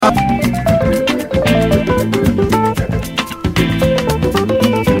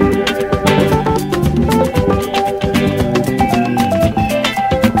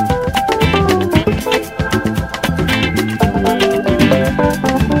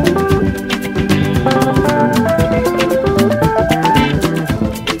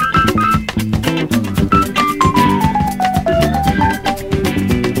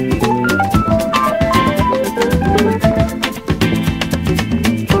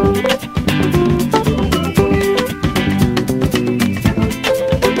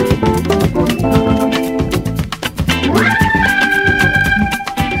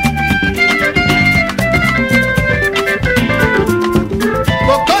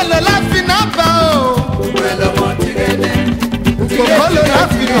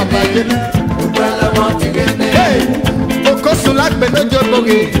majene. Hey, okosu la gbe no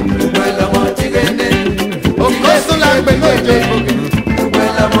joboge. Okosu la gbe no joboge.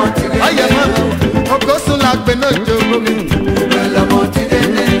 Aye mama, okosu la gbe no joboge.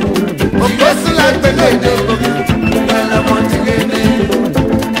 Okosu la gbe no joboge.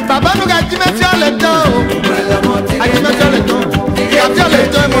 Baba nu ga jime ti ale don o. Ajime ti ale don. Iya ti ale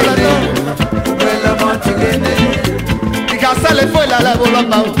don mo la don. Sale fue la bola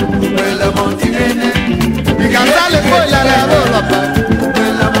pa. Diga sale fue la bola pa.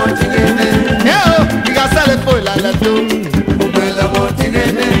 Diga sale fue la do.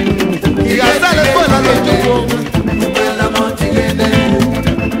 Diga sale fue la do.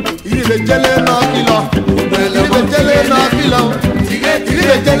 Il est gelé no kilo. Il est gelé no kilo. Il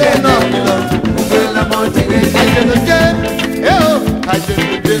est gelé no kilo.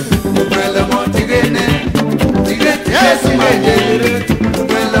 Yes, my dear.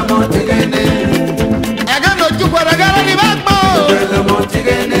 I got no two for a gallery back more.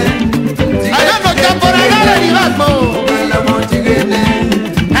 I got no job for a gallery back more.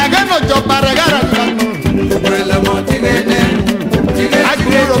 I got no job for a gallery back more. I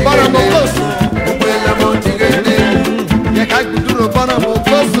could do a bottom of course. I could do a bottom of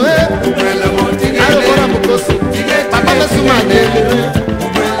course. I don't want to go. Papa, that's my dear.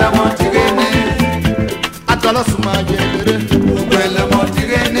 Atala suma jere, ubela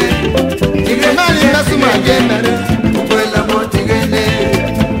motigene. Imani na suma jere, ubela motigene.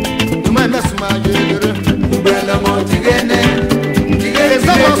 Imani na suma jere, ubela motigene.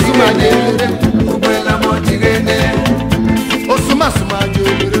 Ezama suma jere, ubela motigene. Osuma suma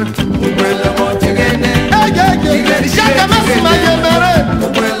jere, ubela motigene. Ege, shaka suma jere,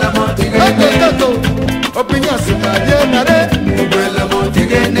 ubela motigene. Toto, opinion suma jere, ubela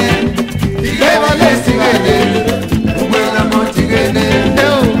motigene.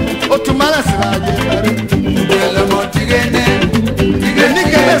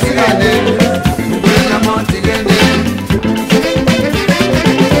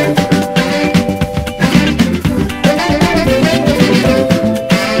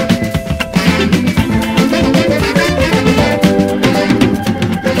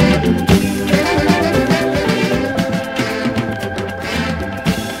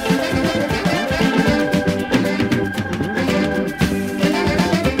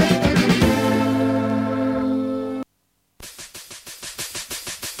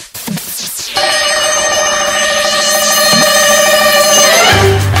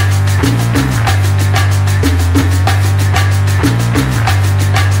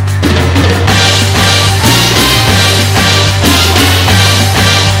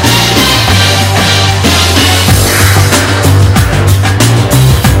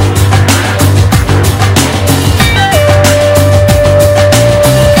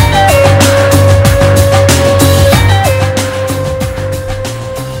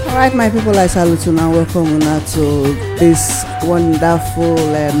 My people, I salute you and welcome now to this wonderful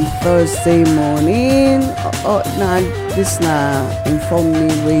Thursday morning. Now this na Inform Me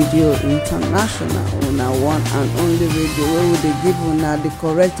Radio International, una one and only radio where we dey give una the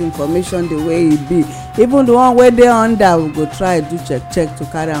correct information the way it be. Even the one where they under, we go try do check to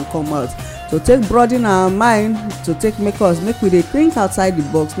carry and come out. To take broaden our mind, to take make we dey think outside the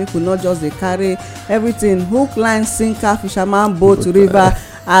box, make we not just dey carry everything hook, line, sinker, fisherman, boat, river.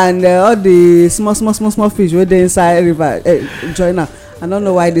 And all the small fish wey dey inside river join am. I don't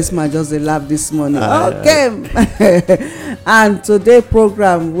know why this man just dey laugh this morning. Okay. And today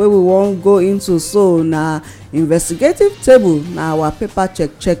program wey we wan go into so na investigative table, na our paper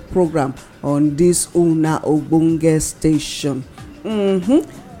check program on this una ogbonge station.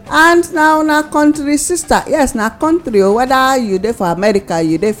 And now na country sister, yes, na country, whether you dey for America,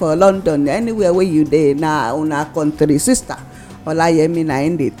 you dey for London, anywhere where you dey, na una country sister. Olayemi na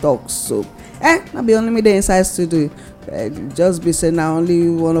in dey talk so. Na be only me dey inside studio. Just be say na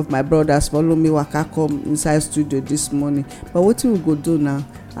only one of my brothers follow me waka come inside studio this morning. But wetin we go do now?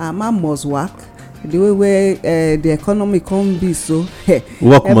 Our man must work. The way where the economy come be so.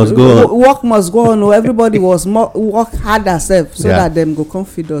 Work must go on. Work must go on. Everybody was work hard herself so that them go come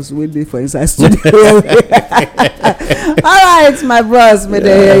feed us wey dey for inside studio. All right, my bros, may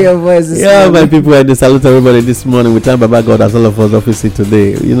they hear your voices. Yeah, my people, I salute everybody this morning. We thank Baba God as all of us obviously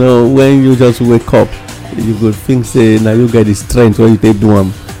today. You know, when you just wake up, you could think say now you get the strength when you take do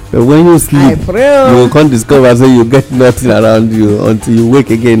them. But when you sleep, you will come discover say you get nothing around you until you wake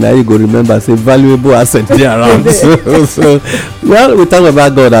again. Now you go remember say valuable asset there around. so well, we talk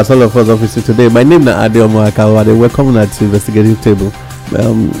about God as all of us obviously today. My name is Adeomo Akawa. Welcome to the investigative table.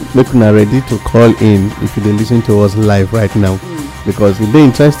 Make una ready to call in if you listen to us live right now. because if they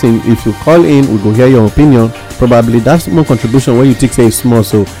interesting, if you call in, we go hear your opinion. Probably that's more contribution when you think say it's small,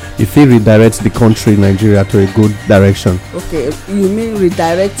 so if it redirects the country Nigeria to a good direction. Okay, you mean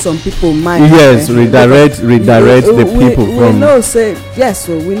redirect some people mind? Yes, redirect the people from. We know say yes,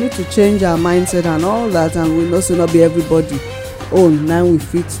 so we need to change our mindset and all that, and we know say not be everybody own now we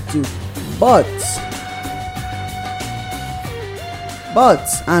fit to, but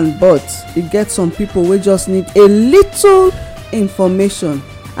e get some people wey just need a little information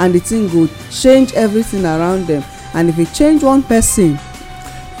and the thing go change everything around them. And if you change one person,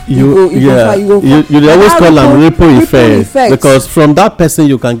 you always call am ripple effect, because from that person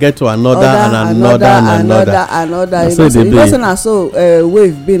you can get to another. So you know say na so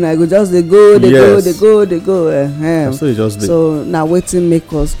wave been, I go just dey go. So na wetin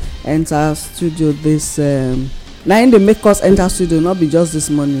make us enter studio this na im dey make us enter studio, not be just this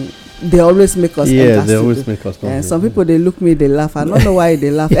morning. They always make us enter studio. They always make us come. Some people they look me, they laugh. I don't know why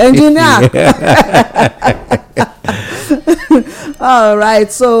they laugh. Engineer. All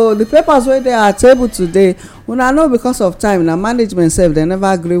right, so the papers where they are table today, when I know because of time, now management self they never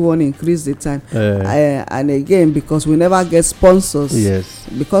agree one increase the time, and again because we never get sponsors. Yes.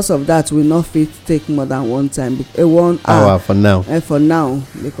 Because of that, we not fit take more than one time. 1 hour for now. For now,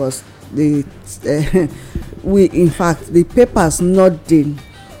 because the we in fact the papers not done.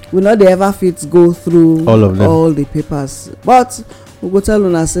 We not dey ever fit go through all of them, all the papers, but we go tell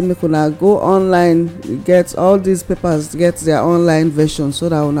una say make una go online, get all these papers, get their online version, so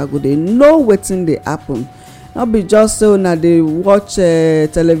that una go dey know wetin dey happen. Not be just say una dey watch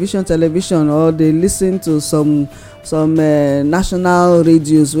television or dey listen to some national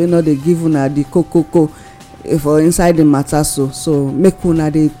radios wey no dey give una the kokoko for inside the matter. So make una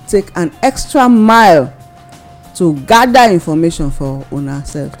dey take an extra mile to gather information for una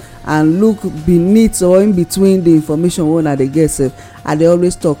self and look beneath or in between the information wey una dey get sef. I dey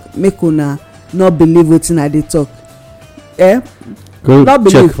always talk, make una not believe wetin I dey talk. Go not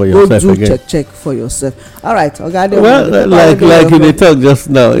check believe, for yourself go do again. check for yourself. All right, okay. Well, like you dey talk just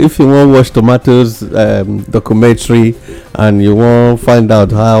now, if you wan watch Tomatoes documentary and you wan find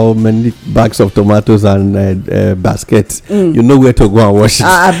out how many bags of tomatoes and baskets, you know where to go and watch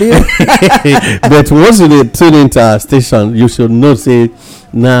it. But once you dey tune into our station, you should know say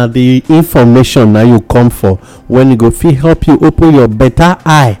na the information na you come for, when e go fit help you open your better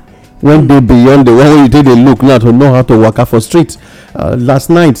eye when dey beyond the one wey you take dey look now to know how to waka for street. Last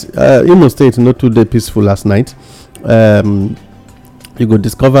night Imo State no too dey peaceful last night. You go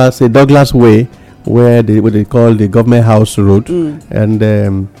discover say Douglas Way, where they call the Government House Road, and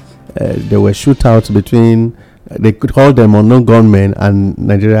there were shootouts between, they could call them unknown gunmen and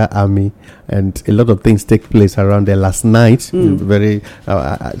Nigeria Army, and a lot of things take place around there last night. Very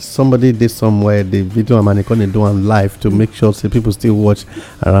somebody did somewhere the video and manicone do on live to make sure say people still watch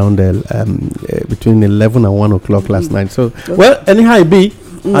around between 11 and 1 o'clock last night. So well, anyhow it be,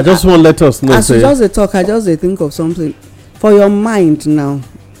 I just want to let us know. As you just dey talk, I just dey think of something for your mind now.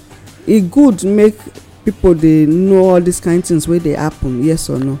 It good make people dey know all these kind things wey dey happen, yes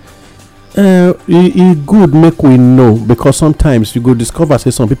or no? E good make we know, because sometimes you go discover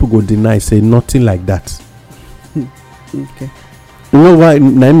say some people go deny say nothing like that. Okay. You know why?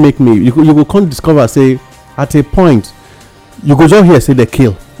 Na make me you go come discover say at a point you go just hear say they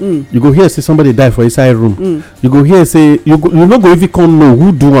kill. You go hear say somebody die for inside room. You go hear say you no go even come know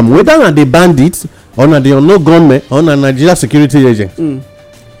who do am, whether na the bandits or na the unknown gunmen or na Nigeria security agent.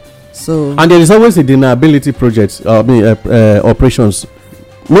 So and there is always a deniability project, operations.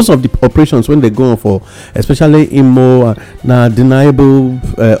 Most of the operations when they go on for, especially IMO, now deniable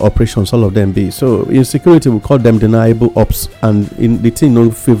operations, all of them be. So in security we call them deniable ops, and in the thing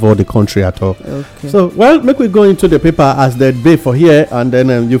no favor the country at all. Okay. So well, make we go into the paper as they day for here, and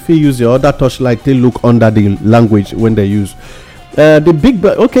then you feel use your other touchlight to look under the language when they use. The big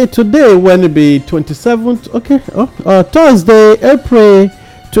okay, today when it be 27th, okay, Thursday, April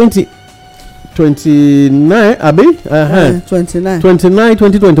 29, abi 29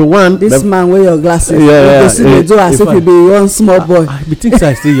 2021. This man wear your glasses, you see dey do as if you be one small boy. I be think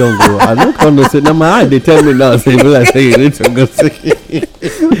I still young though. I don't come to say now my eye dey tell me now say like say you need to go see.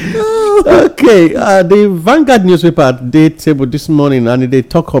 Okay, the Vanguard newspaper dey table this morning, and they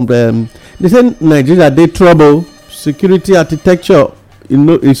talk of they say Nigeria dey trouble, security architecture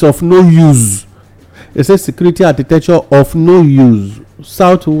is of no use. They say security architecture of no use.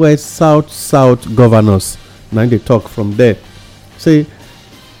 Southwest, South governors. Now they talk from there. Say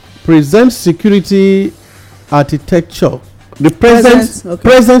present security architecture. The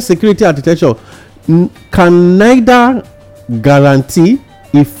present security architecture can neither guarantee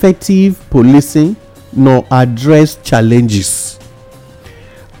effective policing nor address challenges.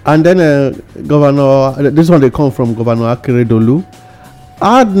 And then Governor, this one they come from Governor Akeredolu,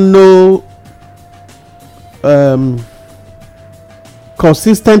 had no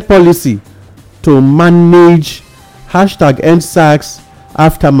consistent policy to manage #EndSARS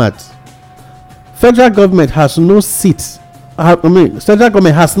aftermath. Federal government has no seat. Federal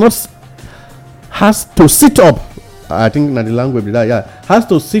government has to sit up. I think in the language that has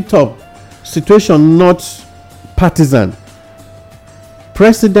to sit up. Situation not partisan.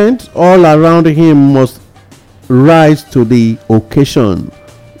 President all around him must rise to the occasion.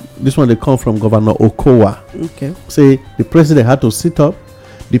 This one they come from Governor Okowa. Okay. Say the president had to sit up.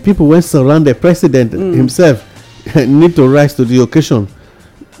 The people who surround the president himself need to rise to the occasion.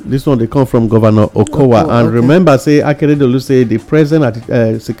 This one they come from Governor Okowa. And okay. Remember, say Akeredolu say the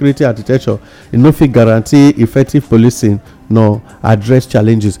present security architecture no fit guarantee effective policing nor address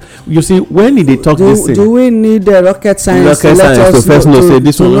challenges. You see, when they talk this thing, do we need rocket science to first know say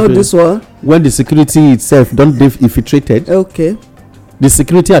this one? Know this one? When the security itself don't be infiltrated. Okay. The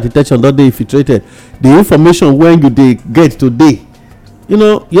security architecture don't be infiltrated. The information when you they get today. You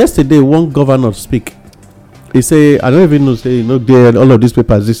know, yesterday one governor speak. He say, I don't even know, say, you know, there all of these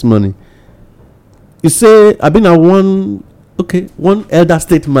papers this morning. He say, I've been one elder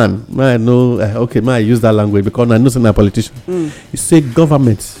statesman. I know, I use that language because I know I'm a politician. He say,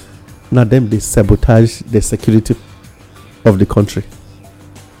 government, now them they sabotage the security of the country.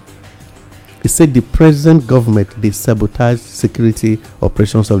 He said the present government they sabotage security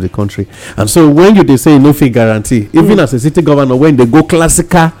operations of the country. And so when they say no fee guarantee, even as a city governor, when they go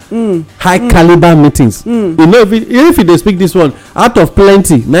classical high caliber meetings, you know, if they speak this one out of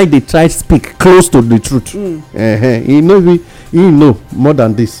plenty, now they try to speak close to the truth. You know more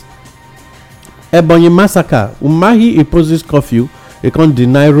than this. Ebonyi massacre. Umahi imposes curfew. They can't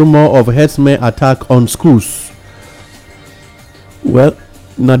deny rumor of herdsmen attack on schools. Well,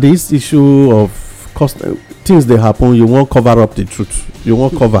 now this issue of things they happen, you won't cover up the truth. You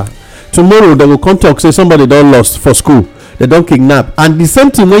won't cover. Tomorrow they will come talk, say somebody don't lost for school, they don't kidnap, and the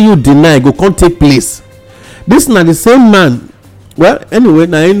same thing when you deny go can't take place. This now the same man. Well, anyway,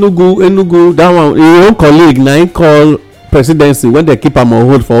 now Enugu that one your own colleague now he call presidency when they keep him on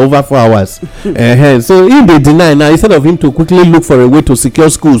hold for over 4 hours. So if they deny now, instead of him to quickly look for a way to secure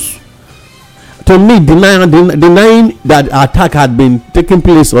schools. To me, denying that attack had been taking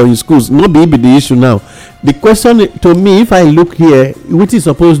place on schools not be the issue now. The question to me, if I look here, what is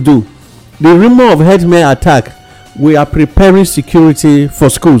supposed to do? The rumor of herdsmen attack, we are preparing security for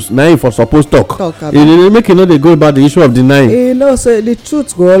schools. Now, if we're supposed to talk make you know they go about the issue of denying. You know, so the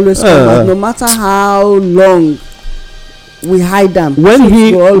truth will always come out, no matter how long we hide them. When he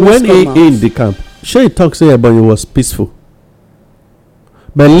in the camp, sure he talks say about it was peaceful.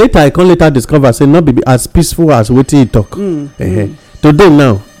 But later I can discover say not be as peaceful as wetin he talk. Today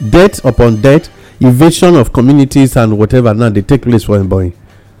now, death upon death, evasion of communities and whatever now they take place for him boy.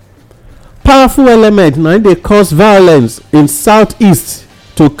 Powerful element now they cause violence in southeast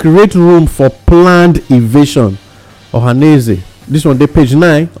to create room for planned evasion. Ohaneze. This one, the page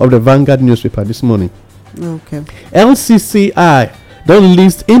 9 of the Vanguard newspaper this morning. Okay. LCCI don't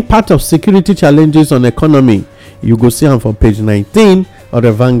list impact of security challenges on economy. You go see them from page 19 of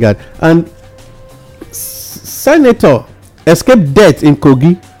the Vanguard. And senator escaped death in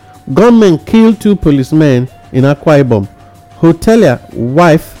Kogi. Government killed 2 policemen in Akwa Ibom. Hotelier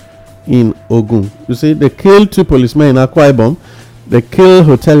wife in Ogun. You see, they killed 2 policemen in Akwa Ibom. They killed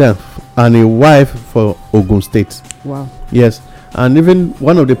hotelier and a wife for Ogun State. Wow. Yes. And even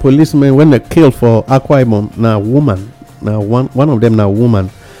one of the policemen when they killed for Akwa Ibom, now woman. Now one of them now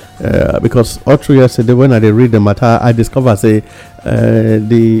woman. Because all through yesterday when I read the matter, I discovered say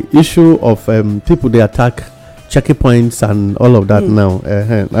the issue of people they attack checking points and all of that now.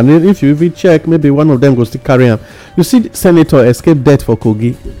 And if you even check, maybe one of them goes to carry on. You see, senator escaped death for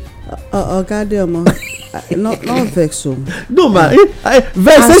Kogi. Not vex so. No man,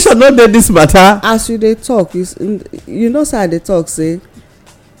 vexation not dey this matter. As you dey talk, you know say they talk say,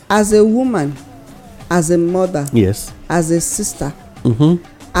 as a woman, as a mother, yes, as a sister,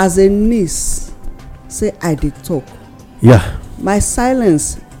 as a niece, say I dey talk. Yeah. My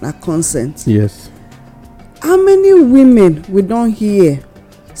silence na consent. Yes. How many women we don hear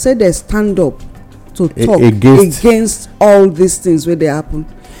say they stand up to talk against all these things wey dey happen?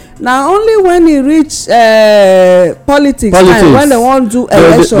 Now only when e reach politics time, when they wan do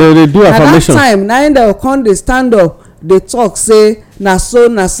election, they do affirmation. At that time na dem come dey stand up dey talk say na so.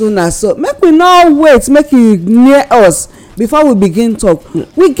 Make we no wait make e near us before we begin talk.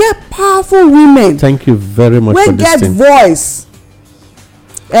 We get powerful women. Thank you very much for this thing. We get voice.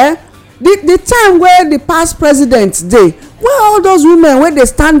 The time where the past president dey Why all those women when they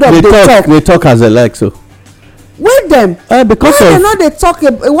stand up they talk as they like so. Wait them. Because why they not they talk?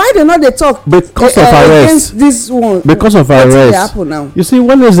 Why they not they talk? Because of arrest. Against this one. Because of arrest. What's happen now? You see,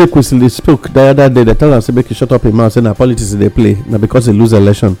 when Ezekwesili spoke the other day, they tell us to make you shut up his mouth, saying that politics they play now because they lose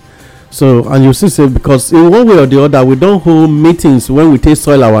election. So, and you see, say because in one way or the other, we don't hold meetings when we take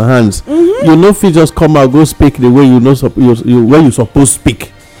soil our hands. You know, if you just come out, go speak the way you know where you supposed to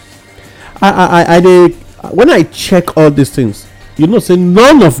speak. When I check all these things, you know, say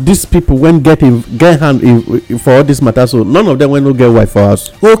none of these people when get hand in for all this matter, so none of them will not get wife for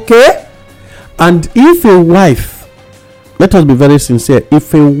us. Okay. And if a wife, let us be very sincere,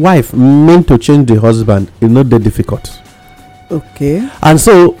 if a wife meant to change the husband, it's not that difficult. Okay. And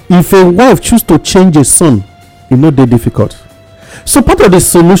so if a wife choose to change a son, it's not that difficult. So part of the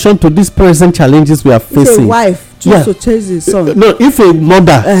solution to these present challenges we are facing. If a wife choose to change the son. No, if a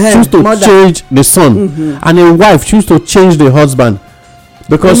mother choose to change the son, and a wife choose to change the husband,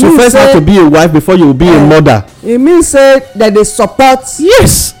 because you first have to be a wife before you will be a mother. It means say that they support.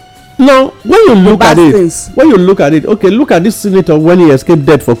 Yes. Now when you look at it, okay, look at this senator when he escaped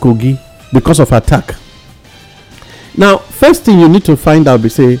death for Kogi because of attack. Now first thing you need to find out be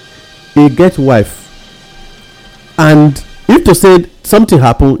say he get wife, and if to say something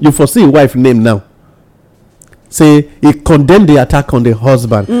happen, you foresee wife name now. Say he condemn the attack on the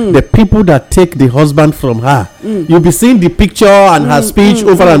husband, the people that take the husband from her. You'll be seeing the picture and her speech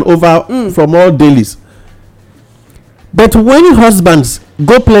over and over from all dailies. But when husbands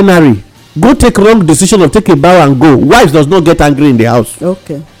go plenary, go take wrong decision of take a bow and go, wives does not get angry in the house.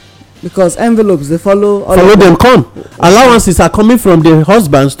 Okay. Because envelopes they follow them come. Allowances are coming from the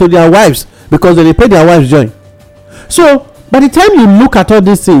husbands to their wives because they pay their wives join. So by the time you look at all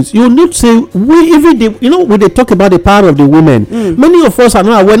these things, you need to say when they talk about the power of the women, many of us are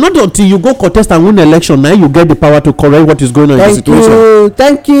not aware. Not until you go contest and win election, now you get the power to correct what is going on in the situation.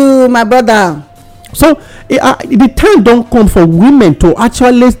 Thank you, my brother. So the time don't come for women to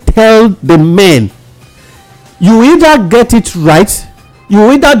actually tell the men, you either get it right,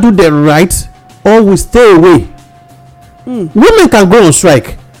 you either do the right, or we stay away. Women can go on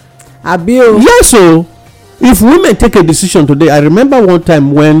strike. Yes, so if women take a decision today, I remember one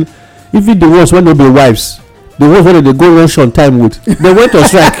time when even the ones when they be wives, the ones when they go rush on time with, they went on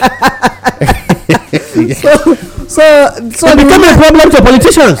strike. So it became a problem to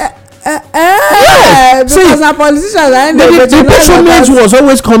politicians. Because our politicians the patronage was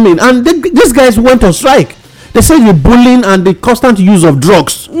always coming, and these guys went on strike. They say the bullying and the constant use of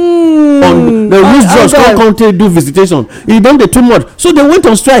drugs. They use drugs, can't do visitation. It don't get too much. So they went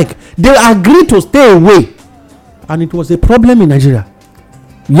on strike. They agreed to stay away. And it was a problem in Nigeria.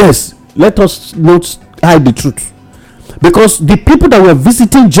 Yes, let us not hide the truth. Because the people that were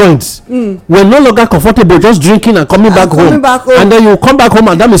visiting joints were no longer comfortable just drinking and coming back home. And then you come back home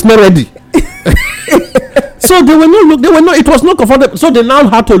and that is not ready. So they were not, it was not comfortable. So they now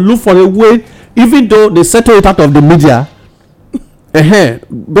had to look for a way, even though they settle it out of the media.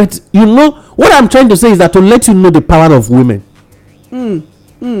 But you know, what I'm trying to say is that to let you know the power of women.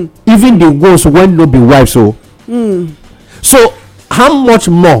 Even the ones when not be wives. So how much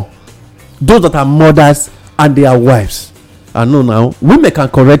more those that are mothers and their wives? I know now women can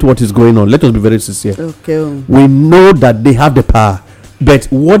correct what is going on. Let us be very sincere. Okay. We know that they have the power, but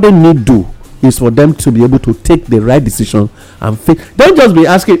what they need to do is for them to be able to take the right decision and fix. Don't just be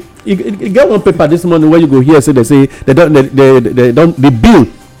asking. You get one paper this morning where you go here say they don't the bill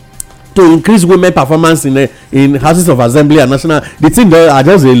to increase women performance in houses of assembly and national. The thing there are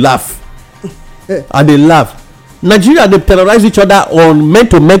just a laugh. And they laugh. Nigeria, they terrorize each other on men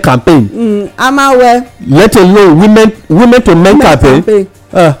to men campaign. I'm aware. Let alone women to men campaign.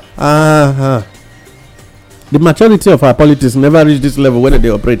 The maturity of our politics never reach this level when they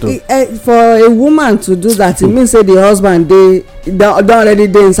operate. For a woman to do that, it means say the husband they don't already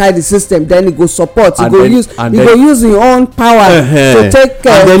dey inside the system. Then he go support. He go use his own power to take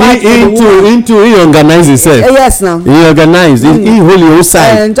into he organize himself. Yes, now he organize. He hold your own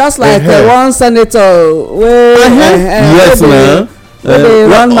side. And just like one senator yes, now.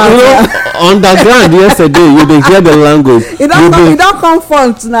 Underground yesterday you dey hear the language. It don't come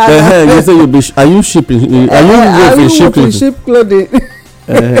front now. You say are you shipping? Are you shipping? Ship clothing.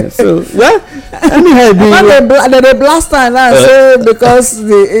 So well, anyhow, they blast her now say because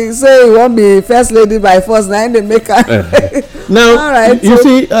they say he won't be first lady by force. Now they make her. Now you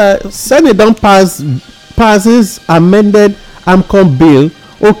see, Senate don't passes amended AMCON bill.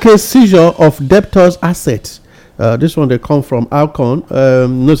 Okay, seizure of debtors' assets. This one they come from Alcon.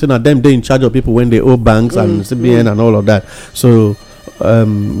 Noticing that them they in charge of people when they owe banks and CBN and all of that. So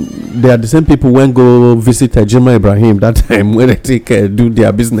they are the same people when go visit Juma Ibrahim that time when they take do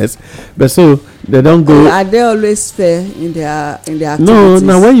their business, but so they don't go. Are they always fair in their activities? No,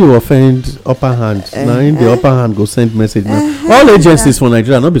 now when you offend upper hand, now in the upper hand go send message. All agencies for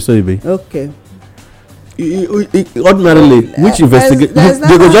Nigeria not be so easy. Okay. Ordinarily, which investigate they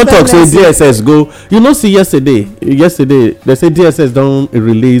go just talk say DSS go. You know, see yesterday they say DSS don't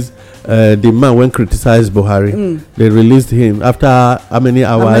release the man when criticized Buhari. They released him after how many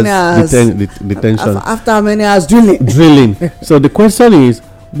hours detention? After how many hours drilling? So the question is,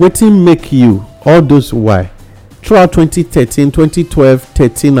 wetin make you all those why throughout 2013, 2012,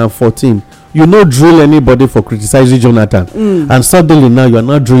 13 and 14 you no drill anybody for criticizing Jonathan, and suddenly now you are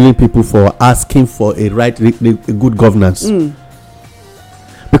not drilling people for asking for a good governance.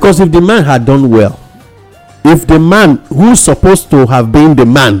 Because if the man had done well, if the man who's supposed to have been the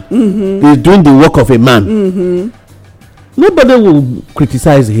man is doing the work of a man, nobody will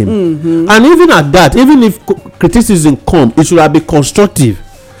criticize him. And even at that, even if criticism come, it should have been constructive.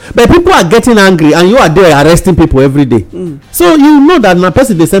 But people are getting angry and you are there arresting people every day. So you know that now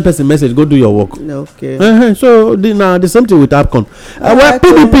person they send person message, go do your work. Okay. So now the same thing with APCON. Well,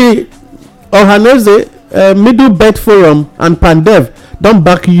 PDP, Ohaneze, Middle Belt Forum and Pandev don't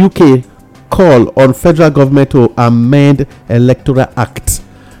back UK call on federal government to amend Electoral Act.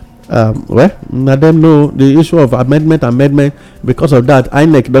 Well, now them know the issue of amendment. Because of that,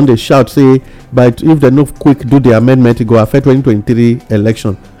 INEC don't they shout say, but if they no quick do the amendment, it go affect 2023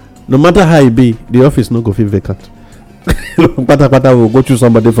 election. No matter how it be, the office no go feel vacant. Pata will go to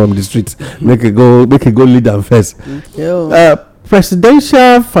somebody from the streets, make it go lead them first.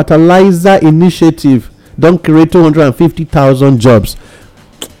 Presidential Fertilizer Initiative don't create 250,000 jobs.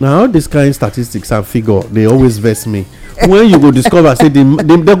 Now this kind of statistics and figure they always vex me. When you go discover say they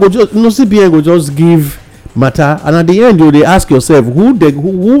go just no CBN go just give matter, and at the end you dey ask yourself who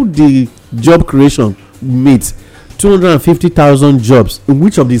the job creation meet 250,000 jobs in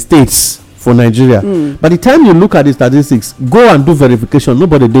which of the states for Nigeria. By the time you look at the statistics, go and do verification,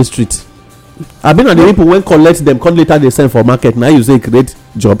 nobody dey street. I been at the people when collect them come later they send for market, now you say create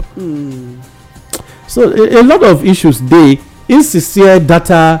job. So a lot of issues dey insincere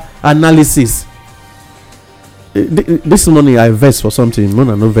data analysis. This morning I vex for something.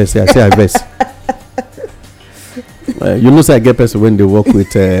 No vex. I say I vex. You know, say I get person when they work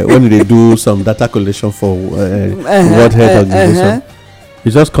with when they do some data collection for World Health Organization. He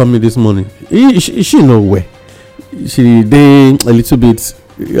just called me this morning. She know where she dey a little bit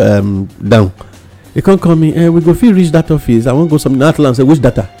down. He can't call me. We go feel reach that office. I won't go submit that and say which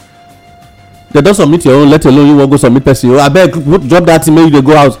data. They don't submit your own, let alone you won't go submit person. I beg drop that email, you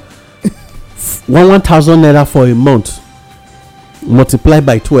go out. 1,000 naira for a month multiplied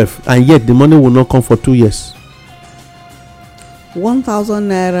by 12, and yet the money will not come for 2 years. 1,000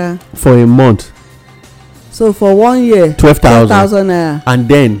 naira for a month. So for 1 year 12,000 naira, and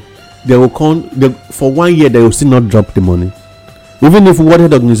then they will come for 1 year. They will still not drop the money. Even if World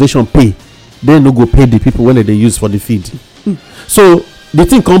Health Organization pay, they no go pay the people when they use for the feed. So the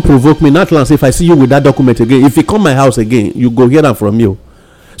thing can't provoke me. Not once if I see you with that document again, if you come my house again, you go hear them from you.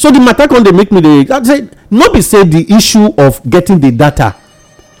 So the matter can they make me not be say the issue of getting the data,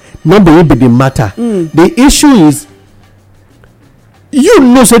 not be the matter. The issue is, you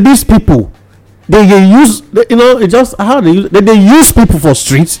know, say these people they use, you know, it just how they use people for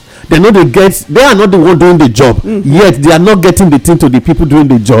streets. They know they are not the one doing the job, yet they are not getting the thing to the people doing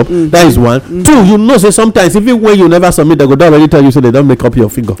the job. That is one. Two, you know, say sometimes even when you never submit, they go down already tell you say they don't make up your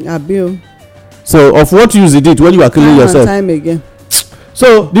figure. So of what use it when you are killing yourself? Time again.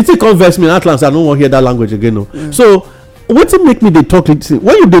 So the thing converts me in Atlas. I don't want to hear that language again. No. So what it make me they talk when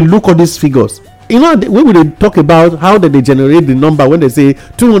you they look at these figures, you know, when we talk about how they generate the number when they say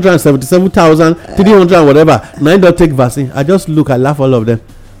 277,300 whatever, 9 don't take vaccine. I just look, I laugh all of them.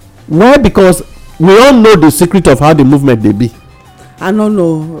 Why? Because we all know the secret of how the movement they be. I don't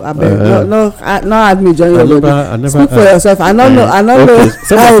know. I beg, no, add me join your body. Speak for yourself. I don't know. Okay.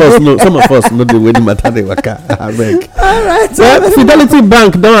 Some of us know the way the matter they work. I beg. All right. Well, Fidelity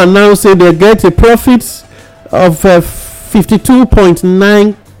Bank don't announce say they get a profit of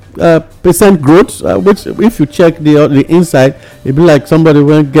 52.9% growth, which if you check the inside, it be like somebody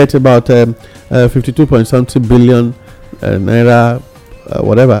will get about 52.something billion naira,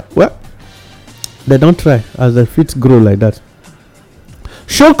 whatever. Well, they don't try as the fit grow like that.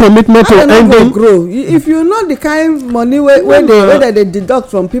 Show commitment to ending. Grow if you know the kind money when they deduct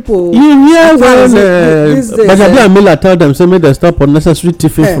from people. You hear when Bajabi and Miller tell them say make they stop unnecessary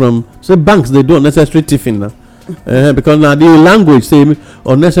thieving from say banks they do unnecessary thieving now. Because now the language say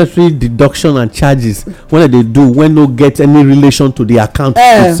unnecessary deduction and charges when they do when no get any relation to the account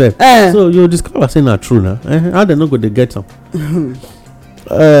itself. So you discover say na true now. How they no go dey get am?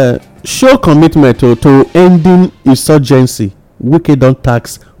 Show commitment to ending insurgency. Wike don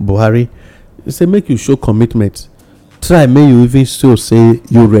tax Buhari. He say make you show commitment. Try make you even show say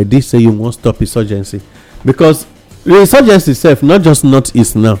you ready, say you wan stop insurgency, because the insurgency itself not just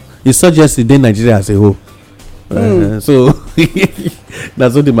northeast now. Insurgency dey Nigeria as a whole. So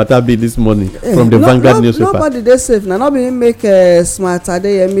that's what the matter be this morning from the Vanguard newspaper. Nobody dey safe now. Not be make smart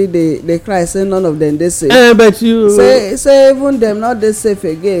Adeyemi dey cry say none of them dey safe. But you say even them not dey safe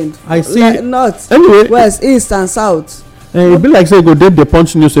again. I see. Like north, anyway, west, east and south. E be like say you go dey the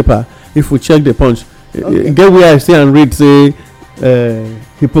Punch newspaper. If we check the Punch, get where I see and read say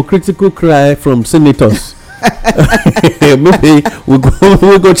hypocritical cry from senators. Maybe we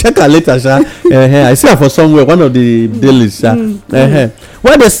go check her later, sha. I see her for somewhere, one of the dailies, sha.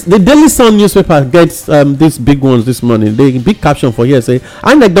 Well, the Daily Sun newspaper gets these big ones this morning. The big caption for here say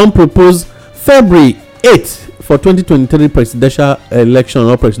INEC don propose February 8th for 2023 presidential election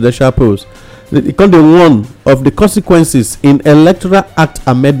or presidential polls. It can be one of the consequences in Electoral Act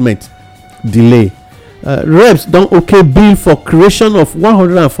amendment delay. Reps don okay bill for creation of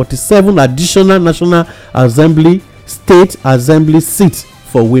 147 additional National Assembly state assembly seats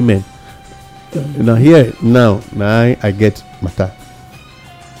for women. Now here now I get matter.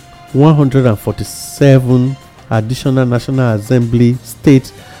 147 additional National Assembly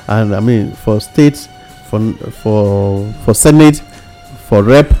state, and I mean for states, for Senate, for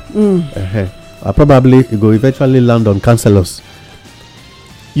rep. Probably it go eventually land on councillors.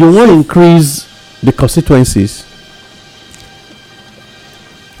 You want to increase the constituencies.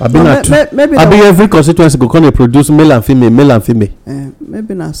 Maybe every constituency go come produce male and female.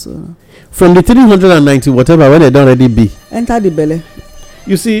 Maybe not so. From the 390 whatever when they don't already be. Enter the belly.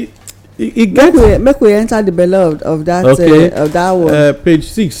 You see, make we enter the belly of that. Okay. Of that one. Page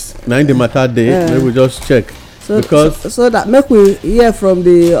 6. Now the matter day. Maybe we just check. So that make we hear from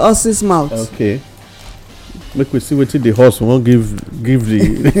the horse's mouth. Okay. Make we see what the horse won't give the give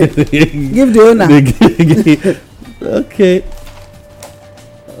the owner. Okay.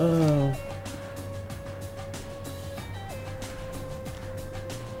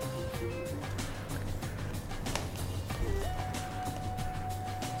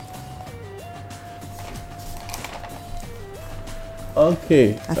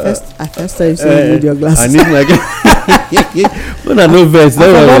 Okay. I first tell you say you need your glasses. I need my when I know verse,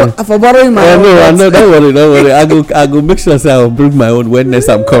 don't worry. For borrowing my own. I know. Don't worry. I go make sure say I will bring my own when next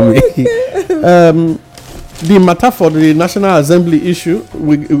I'm coming. The matter for the National Assembly issue,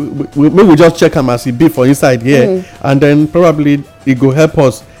 we just check them as it be for inside here, and then probably it go help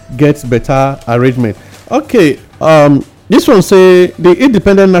us get better arrangement. Okay. This one say the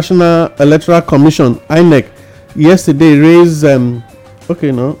Independent National Electoral Commission (INEC) yesterday raised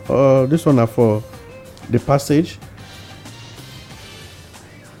this one are for the passage.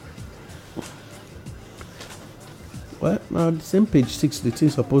 Well, now the same page 6 the thing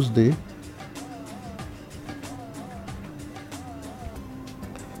supposed to.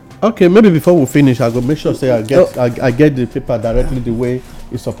 Okay, maybe before we finish I go make sure say I get the paper directly the way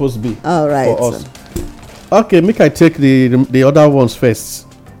it's supposed to be. All right, for us. Okay, make I take the other ones first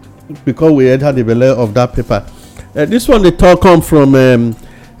because we had the belay of that paper. This one the talk come from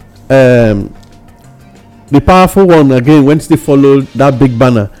the powerful one again. Wednesday followed that big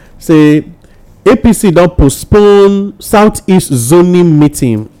banner say APC don postpone Southeast zoning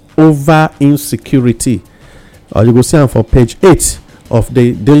meeting over insecurity. You go see am for page 8 of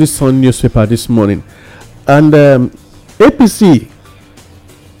the Daily Sun newspaper this morning. And APC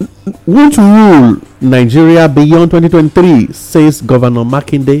won't rule Nigeria beyond 2023, says Governor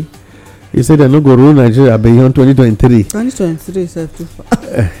Makinde. He said they're not going to rule Nigeria beyond 2023. 2023 is too far.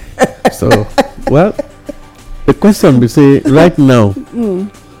 So, well, the question we say right now,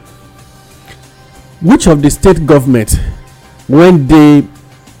 which of the state government, when they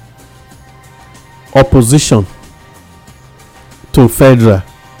opposition to federal,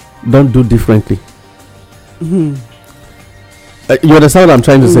 don't do differently? You understand what I'm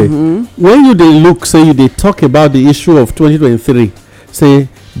trying to say? When you they look, say you they talk about the issue of 2023, say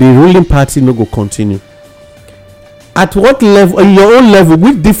the ruling party no go continue. At what level, in your own level,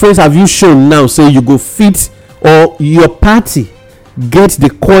 which difference have you shown now? Say you go fit or your party get the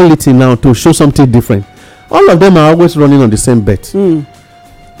quality now to show something different. All of them are always running on the same bet.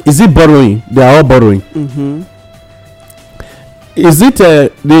 Is it borrowing? They are all borrowing. Is it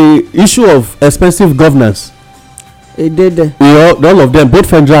the issue of expensive governance? It did. All of them, both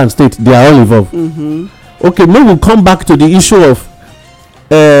federal and state, they are all involved. okay, maybe we'll come back to the issue of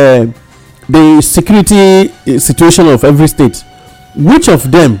the security situation of every state. Which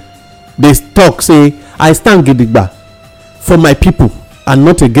of them they talk say I stand gidigba for my people and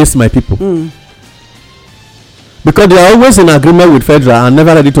not against my people? Because they are always in agreement with federal and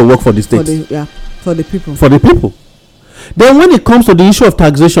never ready to work for the state. For the people. For the people. Then when it comes to the issue of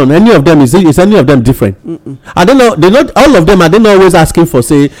taxation, any of them is any of them different? I don't know. They're not all of them. Are they not always asking for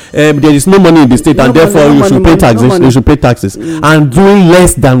say there is no money in the state and therefore you should pay taxes? You should pay taxes and doing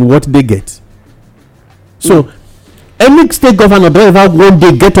less than what they get. So any state governor don't ever one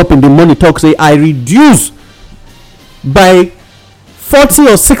day get up in the morning talk say I reduce by 40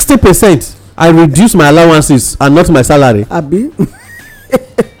 or 60%. I reduce my allowances and not my salary. Abi.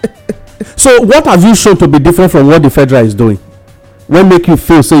 So what have you shown to be different from what the federal is doing? What make you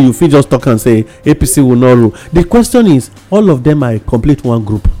feel say you feel just talk and say APC will not rule? The question is all of them are a complete one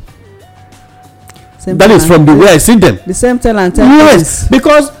group. That is from the way I see them. The same 10 and 10. Yes,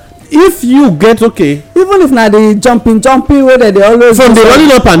 because if you get even if na the jumping wey they always from the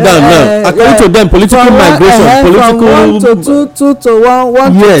running up and down now according to them political migration from 1 to 2 to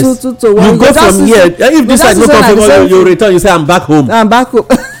 1 yes. to 2 to 1 you go from here if this side no come you return you say I'm back home.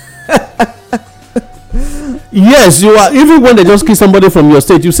 Yes, you are. Even when they just kill somebody from your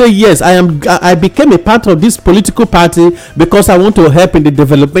state, you say yes, I became a part of this political party because I want to help in the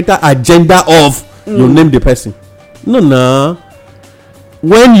developmental agenda of you name the person. No.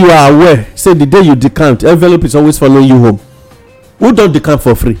 When you are aware, say the day you decamp, envelope is always following you home. Who don't decamp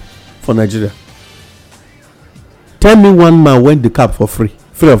for free for Nigeria? Tell me one man went decamp for free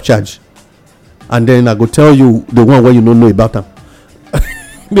of charge, and then I go tell you the one where you don't know about them.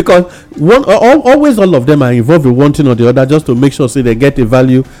 Because always all of them are involved in one thing or the other just to make sure say they get a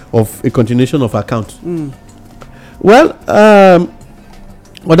value of a continuation of account. Well,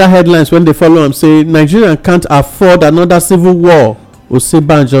 other headlines when they follow them say Nigeria can't afford another civil war.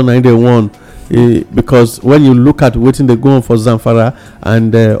 Osinbajo 91 because when you look at wetin they go on for Zamfara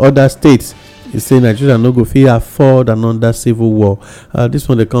and other states, you say Nigeria no go fit afford another civil war. This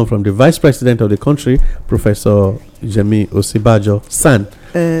one they come from the vice president of the country, Professor Yemi Osinbajo san.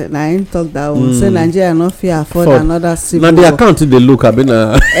 Na him talk that one. Say Nigeria no fit afford another civil war. Na the account they look abi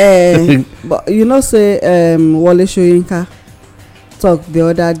na. But you know say Wole Soyinka talk the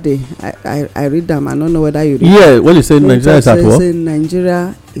other day. I read them. I don't know whether you read. Yeah, when you say Nigeria is at war. Say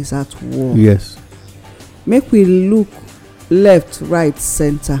Nigeria is at war. Yes. Make we look left, right,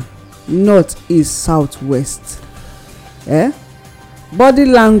 center, north, east, south, west. Body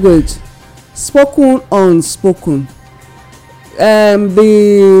language, spoken, unspoken.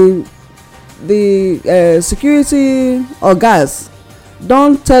 The security ogas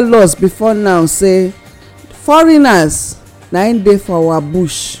don tell us before now say foreigners na im dey for our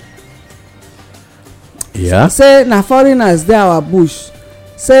bush. Yeah. Say na foreigners dey our bush.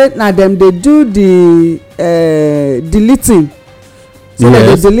 Say na dem dey do the deleting. So yes.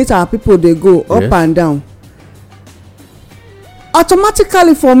 Dem dey delete our people dey go up yes. and down.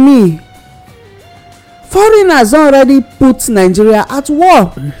 Automatically for me, foreigners don already put Nigeria at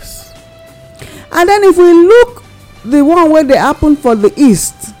war. Yes. And then if we look the one wey dey happen for the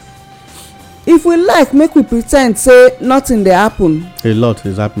east, if we like make we pretend say nothing dey happen. A lot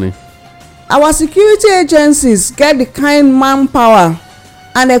is happening. Our security agencies get the kind manpower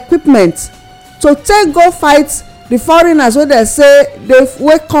and equipment to take go fight the foreigners wey dey say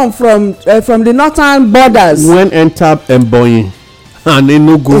wey come from the northern borders. When enter Mboyin and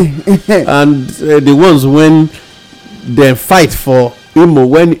Enugu and the ones when dem fight for Imo,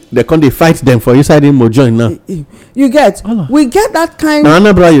 when they come dey fight dem for inside Imo join now. You get we get that kind. Na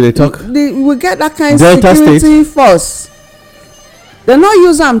Anambra you dey talk. We get that kind Delta security force. They no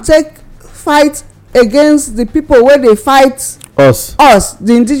use am take fight against the people wey dey fight us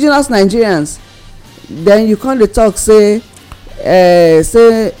the indigenous Nigerians. Then you come dey talk say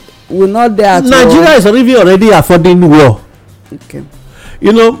we not dey at war. Nigeria is already affording war. Okay.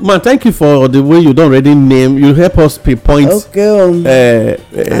 You know, man, thank you for the way you don't already name. You help us pinpoint. Okay.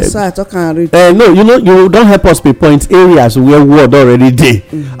 I saw I talk and read. No, you know, you don't help us pinpoint areas where war already dey,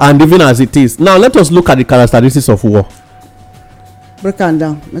 and even as it is. Now, let us look at the characteristics of war. Break am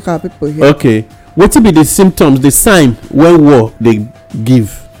down. Make our people hear. Okay. Wetin be the symptoms, the sign when war dey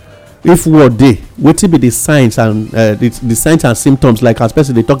give? If war dey, wetin be the signs and the signs and symptoms, like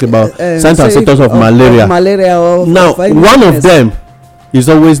especially they talk about signs and symptoms of malaria. Now, one of them is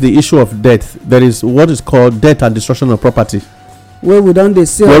always the issue of death. There is what is called death and destruction of property. Where we don dey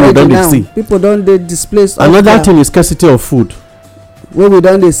see already now. People don dey displaced. Another thing is scarcity of food. Where we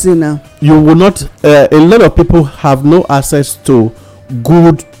don dey see now. You will not. A lot of people have no access to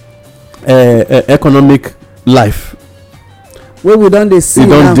good economic life wey we don dey see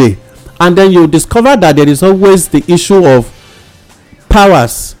now, and then you discover that there is always the issue of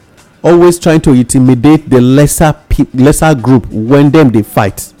powers always trying to intimidate the lesser group when them dey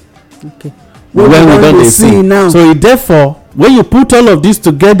fight. Okay. When we don dey see now, so therefore when you put all of this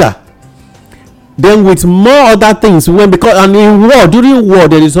together, then with more other things, because and in war, during war,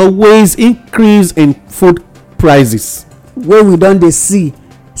 there is always increase in food prices wey we don dey see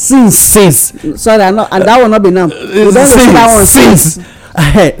since sorry, and that will not be now. We don see that one since.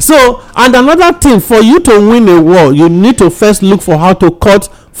 So, and another thing, for you to win a war, you need to first look for how to cut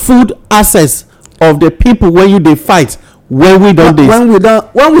food access of the people when you dey fight. When we don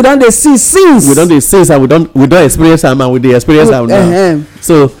dey see since, we don dey since, and we don experience am, and we dey experience am now.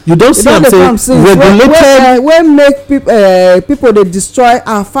 So you don see am say regulated wey make people dey destroy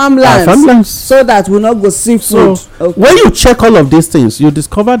our farmlands so that we no go see food. When you check all of these things, you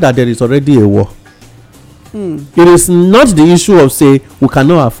discover that there is already a war. It is not the issue of say we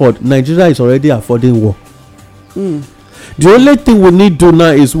cannot afford. Nigeria is already affording war. The only thing we need to do now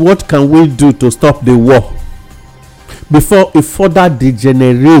is what can we do to stop the war before it further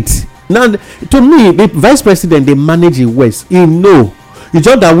degenerate. Now, to me, the vice president, they manage it west. He know. It's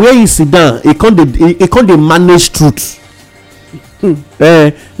just that where he sit down, he can't manage truth. You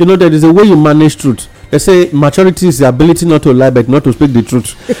know, there is a way you manage truth. They say maturity is the ability not to lie but not to speak the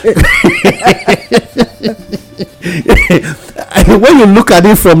truth. When you look at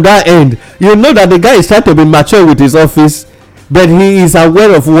it from that end, you know that the guy is trying to be mature with his office, but he is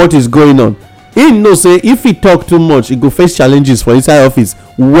aware of what is going on. He know say if he talk too much, he go face challenges for inside office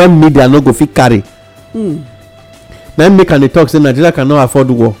when media no go fit carry. Now make an talk say Nigeria cannot afford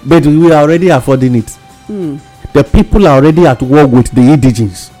war, but we are already affording it. The people are already at war with the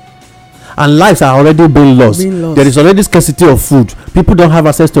indigenes, and lives are already being lost. There is already scarcity of food. People don't have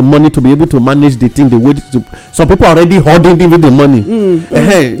access to money to be able to manage the thing. Some people are already hoarding even the money.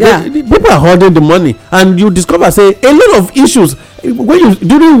 People are hoarding the money, and you discover say a lot of issues when you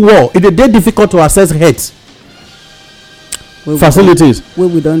during war. It is very difficult to access health facilities. Where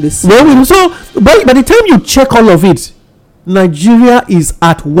we don't see. So by the time you check all of it, Nigeria is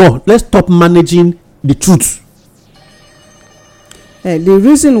at war. Let's stop managing the truth. The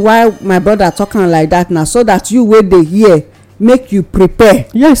reason why my brother talking like that now, so that you wey dey hear make you prepare.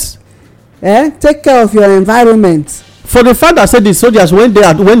 Yes. Take care of your environment. For the fact that say the soldiers when they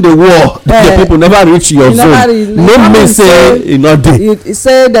war, the people never reach your zone. No mean say e no dey. You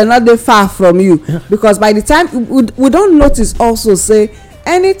say they not dey far from you, because by the time we don't notice also say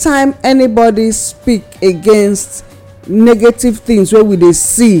anytime anybody speak against negative things wey we dey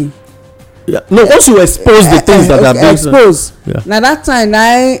see. No, once you expose the things that are being exposed, na that time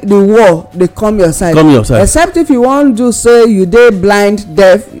na the war dey come your side. Except if you wan do say you dey blind,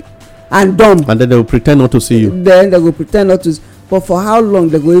 deaf and dumb, and then they will pretend not to see you. Then they go pretend not to. But for how long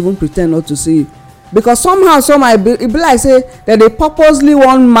they go even pretend not to see you? Because somehow it be like say that they purposely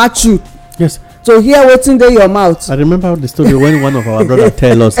wan match you. Yes. To hear wetin dey your mouth. I remember the story when one of our brothers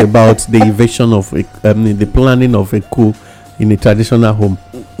tell us about the invasion of the planning of a coup in a traditional home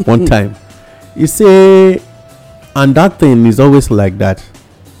one time. He say, and that thing is always like that.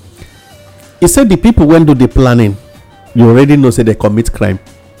 He said the people when do the planning, you already know say they commit crime.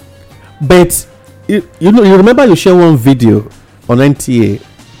 But you remember you share one video on NTA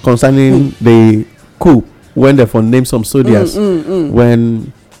concerning the coup when they name some soldiers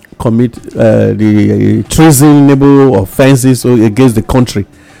when commit the treasonable offenses against the country,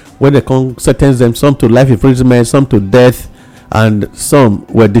 when they sentence them some to life imprisonment, some to death, and some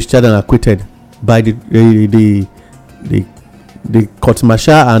were discharged and acquitted by the court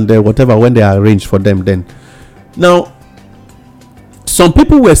martial and whatever when they arranged for them. Then now some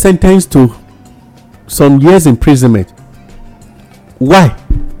people were sentenced to some years imprisonment. Why?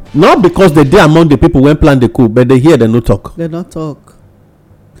 Not because they dey among the people when plan the coup, but they hear they no talk. They not talk.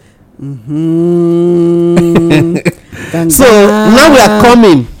 So now we are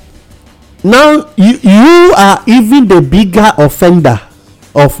coming. Now you are even the bigger offender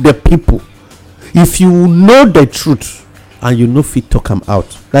of the people if you know the truth and you no fit talk am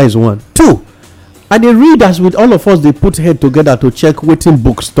out. That is one. Two, and the readers with all of us, they put head together to check wetin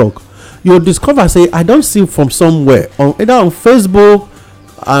books talk. You discover say I don see from somewhere on either on Facebook,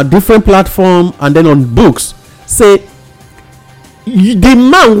 different platform, and then on books say the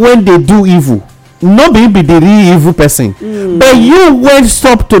man when they do evil no be the real evil person, but you when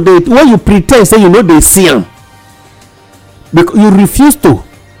stop to when you pretend say you know they see am, because you refuse to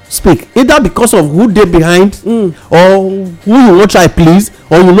speak either because of who dey behind or who you wan try please,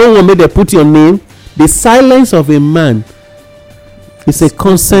 or you no wan make dem put your name. The silence of a man It's a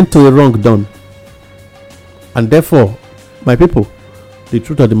consent to a wrong done. And therefore, my people, the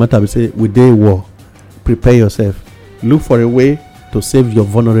truth of the matter, we say, with day war, prepare yourself. Look for a way to save your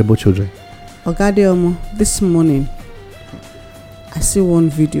vulnerable children. Ogadiomo, this morning, I see one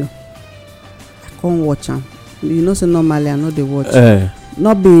video. I can't watch them. You know, so normally I know they watch.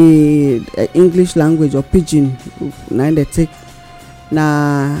 Not be English language or pidgin. Now they take.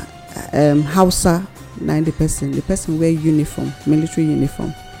 Na Hausa. Now the person wear uniform, military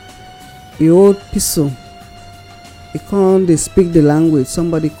uniform. He hold pistol. He can't they speak the language.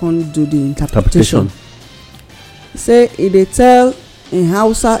 Somebody can't do the interpretation. Say they tell in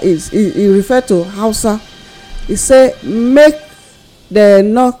Hausa he refer to Hausa. He say make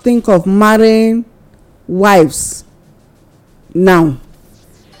them not think of marrying wives now.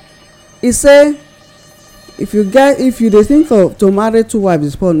 He say if you dey think of to marry 2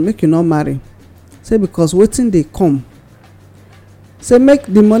 wives, make you not marry. Say because wetin dey come. Say make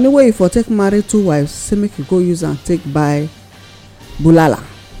the money wey you for take marry 2 wives, say make you go use and take buy bulala.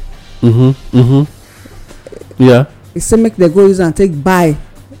 Yeah. He say make they go use and take buy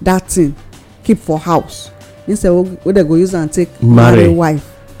that thing, keep for house. Instead wey they go use and take marry wife.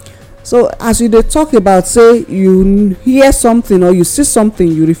 So as you dey talk about say you hear something or you see something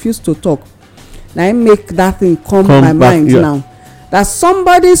you refuse to talk, na im make that thing come my mind now. That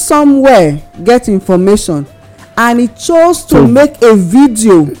somebody somewhere get information and he chose to make a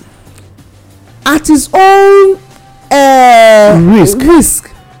video at his own risk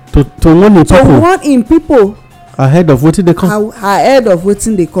to warn in people ahead of wetin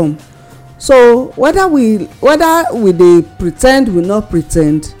dey come. So whether we dey pretend we not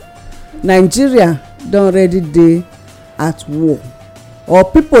pretend, Nigeria don already dey at war, or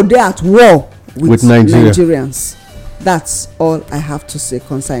people dey at war with Nigerians. That's all I have to say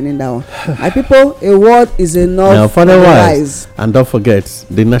concerning that one. My people, a word is enough. Otherwise, and don't forget,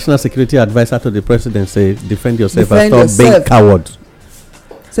 the National Security Advisor to the President say, defend yourself and stop being coward.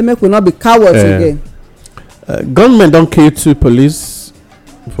 Say make we not be cowards again. Gunmen don't kill 2 police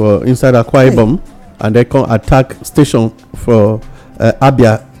for inside Akwa Ibom, and they come attack station for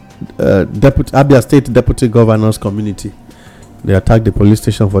Abia State Deputy Governor's community. They attack the police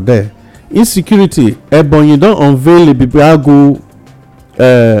station for there. Insecurity, Ebonyi don unveil the Bibiago,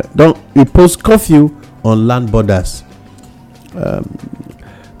 don impose curfew on land borders.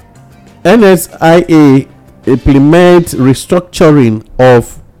 NSIA implement restructuring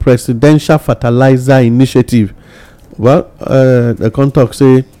of presidential fertilizer initiative. Well, the contact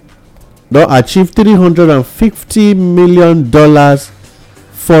say don achieve $350 million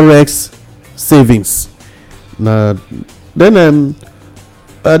forex savings. Now, then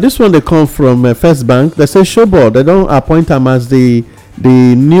this one they come from First Bank. They say Showboard, they don't appoint him as the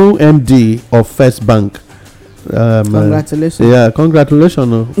new MD of First Bank. Congratulations.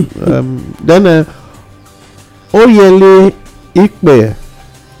 Congratulations. Then Oyele Ikpe,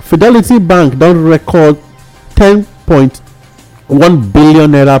 Fidelity Bank don't record 10.1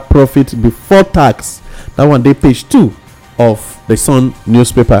 billion naira profit before tax. That one they page 2 of the Sun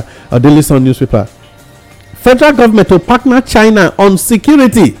newspaper, or Daily Sun newspaper. Federal government to partner China on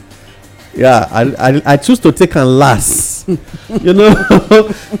security. Yeah, I choose to take and last. You know,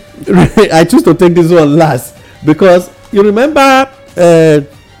 I choose to take this one last because you remember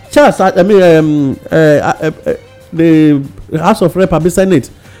Charles. I mean, the House of Rep,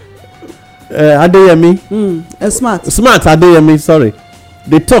 Senate. Adeyemi. Smart Adeyemi. Sorry,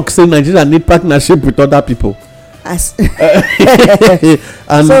 they talk say Nigeria need partnership with other people. And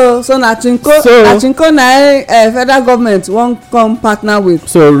so na chinko na federal government won't come partner with.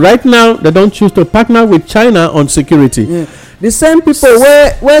 So right now they don't choose to partner with China on security. Yeah. The same people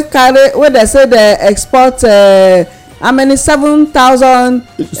where they say they export how many 7,000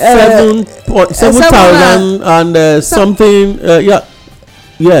 7,000 and something.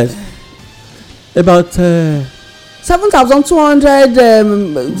 Yes, about 7,200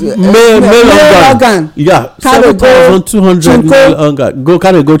 male organ. Yeah, 7,200 male organ. Go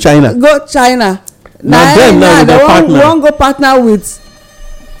China. Go China. Now they won't go partner with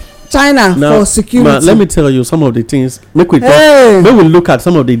China for security. Let me tell you some of the things. Make we look at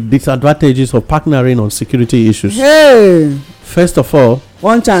some of the disadvantages of partnering on security issues. First of all,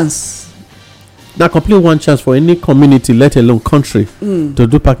 one chance. Now, complete one chance for any community, let alone country, to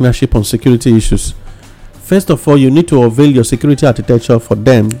do partnership on security issues. First of all, you need to avail your security architecture for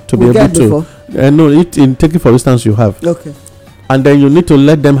them to be able to. Take it for instance, you have. Okay. And then you need to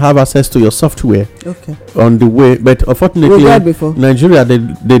let them have access to your software. Okay. On the way, but unfortunately, Nigeria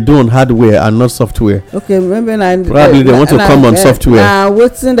they do on hardware and not software. Okay, maybe probably they want to come on software.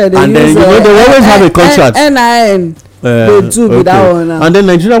 What's in that they and use? Then they always have a contract. NIN. they do with that one now. And then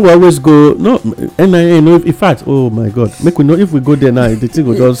Nigeria will always go NIA. In fact, oh my God, make we know if we go there now, the thing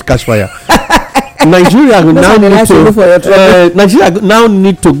will just catch fire. Nigeria now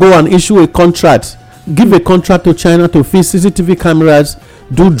need to go and issue a contract, give a contract to China to fix CCTV cameras,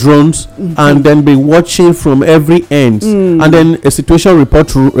 do drones, and then be watching from every end, and then a situation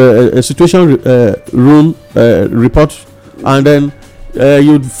report room report, and then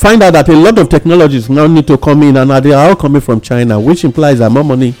you'd find out that a lot of technologies now need to come in, and they are all coming from China, which implies that more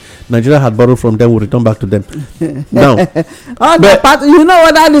money Nigeria had borrowed from them will return back to them. Now, you know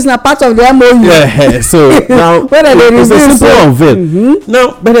what, that is not part of the MOU. Yeah, so now it's a simple unveil.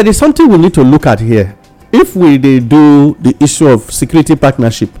 Now, but there is something we need to look at here. If they do the issue of security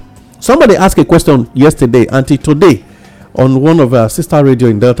partnership, somebody asked a question yesterday until today on one of our sister radio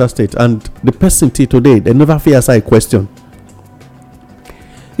in Delta State, and the person till today, they never fear answer a question.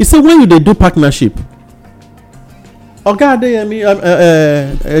 He said, when they do partnership, if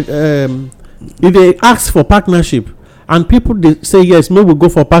they ask for partnership and people they say yes, maybe we'll go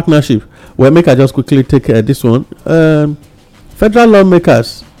for partnership. Well, make I just quickly take this one. Federal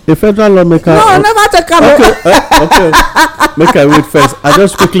lawmakers. A federal lawmaker. No, never take a okay. Make I wait first. I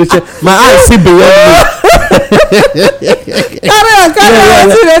just quickly check. My eyes see beyond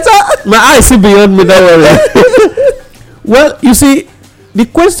me. My eyes see beyond me. Don't worry. Well, you see, the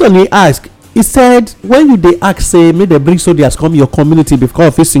question he asked, he said, when they ask, say, may they bring soldiers come your community because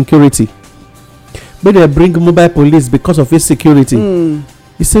of its security, may they bring mobile police because of its security.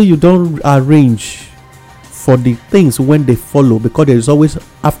 He said, you don't arrange for the things when they follow, because there is always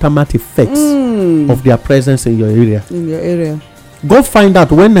aftermath effects of their presence in your area. Go find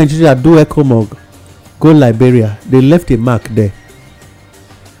out when Nigeria do ECOMOG, go Liberia, they left a mark there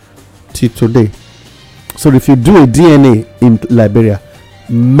till today. So if you do a DNA in Liberia,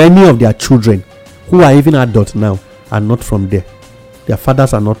 many of their children who are even adults now are not from there. Their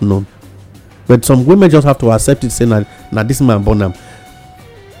fathers are not known. But some women just have to accept it, saying, now this man born them.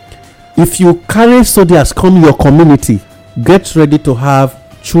 If you carry soldiers come your community, get ready to have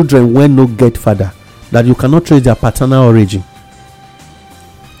children when no get father, that you cannot trace their paternal origin.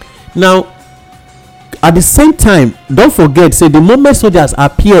 Now, at the same time, don't forget, say the moment soldiers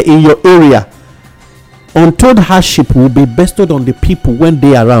appear in your area, untold hardship will be bestowed on the people when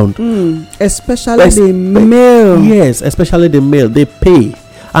they are around. Especially the male. Yes, especially the male. They pay,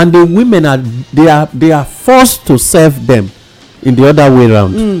 and the women they are forced to serve them in the other way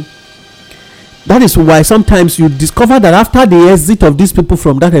around. That is why sometimes you discover that after the exit of these people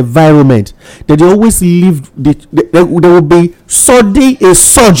from that environment, that they always leave. There will be suddenly a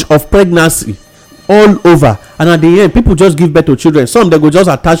surge of pregnancy all over, and at the end, people just give birth to children. Some they go just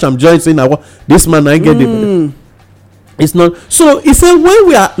attach and join, saying, "This man I get it." It's not so. He said, when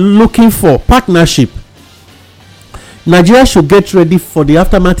we are looking for partnership, Nigeria should get ready for the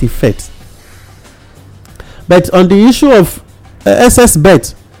aftermath effect. But on the issue of SS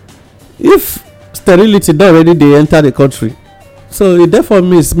bet, if sterility don already dey enter the country, so it therefore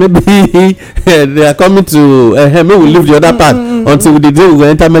means maybe they are coming to maybe we leave the other part until the day we go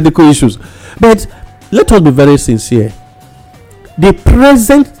enter medical issues. But let us be very sincere. The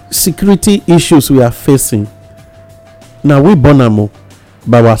present security issues we are facing, now we born am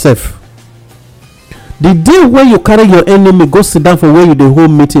by ourselves. The day when you carry your enemy go sit down for where you dey hold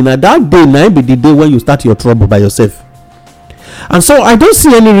meeting, na that day na be the day when you start your trouble by yourself. And so I don't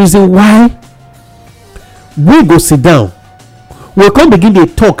see any reason why we go sit down, we come begin dey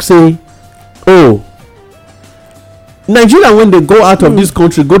talk, say, oh, Nigeria when they go out of this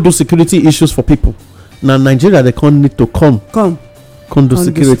country go do security issues for people. Now Nigeria they can't need to come do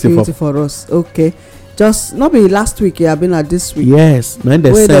security for us. Okay, just not be last week, have been at this week. Yes, then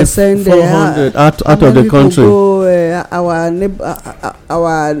they send 400 out of the country. Go, our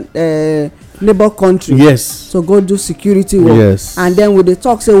neighbor country. Yes. So go do security work. Yes. And then with the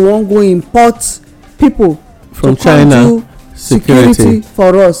talk, say we won't go import people from China. Do security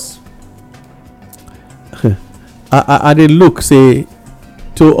for us. I dey look, say,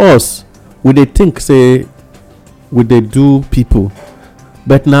 to us, we dey think, say, we dey do people,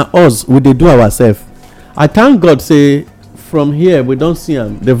 but now us, we dey do ourselves. I thank God, say, from here we don't see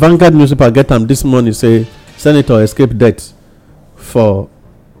him. The Vanguard newspaper get him this morning, say, Senator escape death for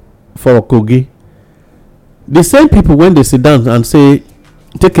Kogi. The same people when they sit down and say,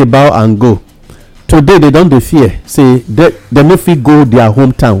 take a bow and go. Today they don't dey fear, say they no fit go their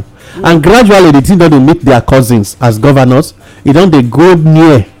hometown. And gradually the thing don dey meet their cousins as governors. E don dey go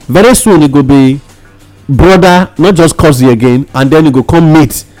near. Very soon e go be brother, not just cousin again, and then e go come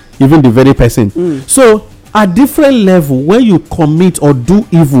meet even the very person. So at different level, when you commit or do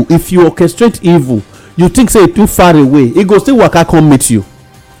evil, if you orchestrate evil, you think say too far away, e go still waka come meet you.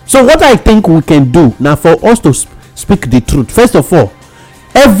 So what I think we can do now for us to speak the truth. First of all,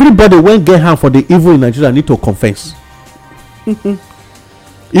 everybody when get hand for the evil in Nigeria need to confess.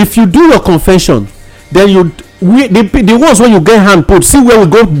 If you do your confession, then the ones when you get hand put, see where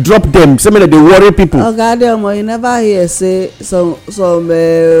we go drop them. Say they worry people. Ogademo, you never hear say some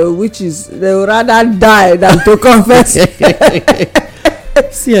witches they would rather die than to confess.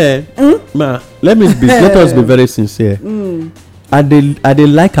 See, ma, let us be very sincere. I dey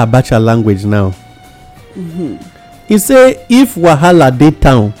like Abacha language now. He say if wahala dey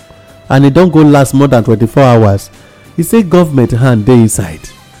town and e don go last more than 24 hours, he say government hand dey inside.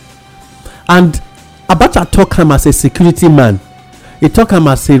 And Abacha talk am as a security man. He talk am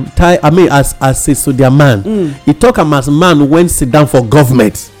as a as a soldier man. He talk am as man when sit down for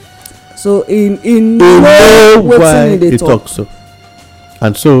government. So in know why he talk so.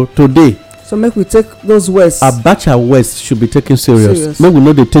 And so today, so make we take those words. Abacha words should be taken serious. Make we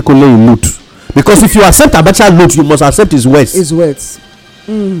know they take only in loot. Because if you accept Abacha loot, you must accept his words. His words.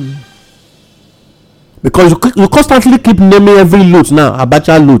 Because you constantly keep naming every loot now,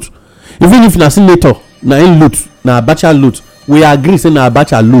 Abacha loot. Even if na senator, na in loot, na Abacha loot. We agree say na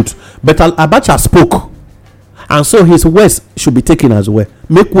Abacha loot. But Abacha spoke. And so his words should be taken as well.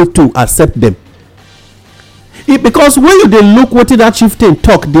 Make way to accept them. Because when you dey look wetin that chieftain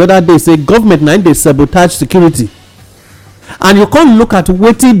talk the other day, say government na dey sabotage security, and you come look at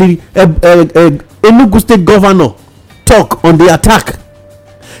wetin the Enugu state governor talk on the attack,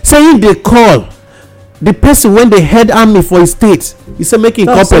 saying dey call the person when dey head army for his state. He say make him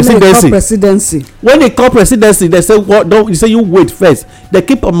call presidency. When they call presidency, they say what? Don't you say you wait first? They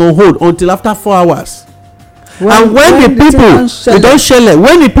keep am on hold until after 4 hours. And when the people they don't share,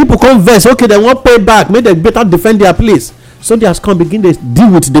 when the people come vex, okay, they won't pay back, make them better defend their place. So they come begin to deal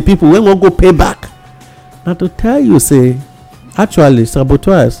with the people when won't go pay back. Now to tell you, say actually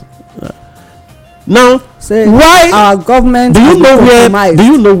saboteurs. Now say why our government? Do you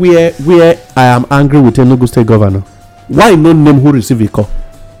know where I am angry with Enugu State Governor? Why no name who receive a call?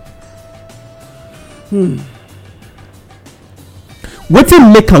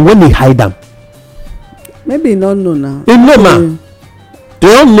 Wetin make am when they hide them? Maybe not know now. They know, man. They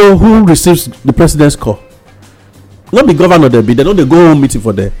don't know who receives the president's call. Not the governor they be. They know they go home meeting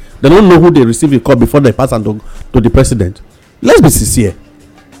for them. They don't know who they receive a call before they pass on to the president. Let's be sincere.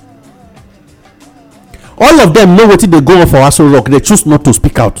 All of them know what they go on for Aso Rock. They choose not to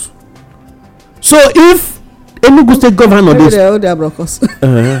speak out. So if Enugu State Governor they owe their brokers.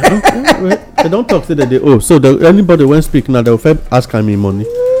 They don't talk to they owe. So anybody when speak now, they will ask me money.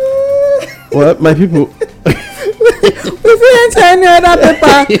 Well, my people. If you enter any other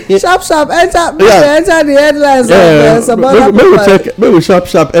paper, sharp enter the headlines of some other paper. Maybe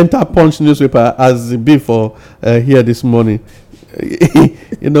sharp enter Punch newspaper as it be for here this morning.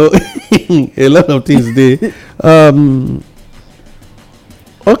 You know, a lot of things there.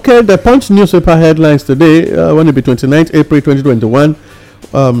 Okay, the Punch newspaper headlines today, when it be 29th April 2021.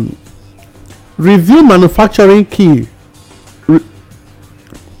 Review manufacturing key.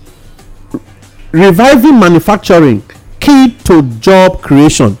 Reviving manufacturing key to job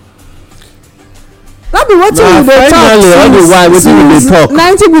creation. That be what you dey talk since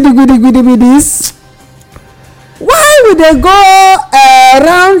 90 gidi. Why would they go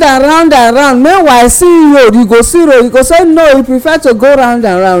round and round? Meanwhile, see road, you go see road, you go say no, you prefer to go round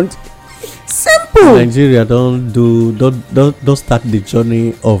and round. Simple. Nigeria don't start the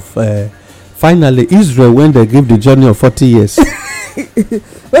journey of finally Israel when they give the journey of 40 years.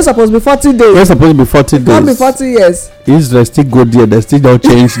 We're supposed to be 40 days. We're supposed to be 40 days. Can't be 40 years. Israel still go there. They still don't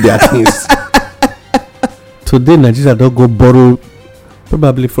change their things. Today, Nigeria don't go borrow.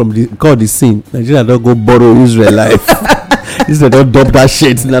 Probably from the scene. Nigeria don't go borrow Israel life. Israel don't dump that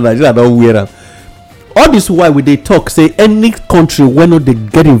shit. Now Nigeria don't wear them. All this why we they talk say any country when they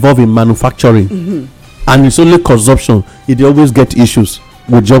get involved in manufacturing and it's only consumption, it always get issues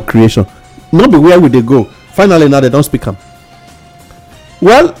with job creation. Not be where would they go. Finally, now they don't speak them.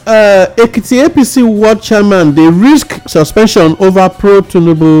 Well, Ekiti APC ward chairman, they risk suspension over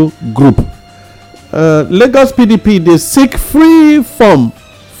pro-Tinubu group. Lagos PDP, they seek free form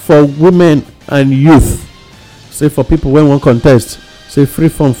for women and youth. Say for people when one contest, say free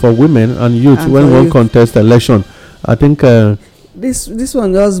form for women and youth and when one contest election. I think this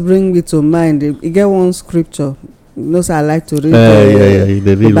one just bring me to mind. You get one scripture. You know, so I like to read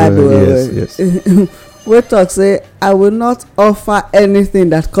the Bible. Yes. We talk say, I will not offer anything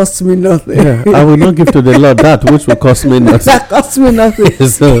that costs me nothing. Yeah, I will not give to the Lord that which will cost me nothing. That costs me nothing.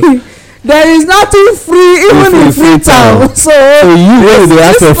 So, there is nothing free even in Freetown. So you when they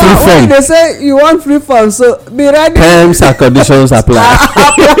ask for free form, they say you want free form, so be ready. Terms and conditions apply.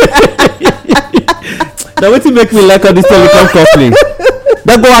 Now wetin make me like all this telecom company?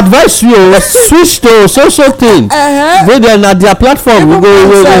 They go advise you switch to social thing. Wey dey na their platform. We go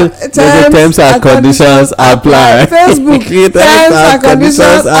terms and conditions apply. Facebook terms and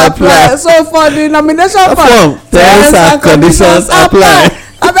conditions apply. So for the nomination form, terms and conditions apply.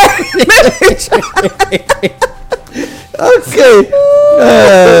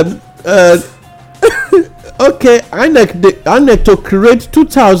 Okay, INEC to create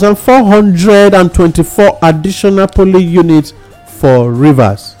 2,424 additional polling units for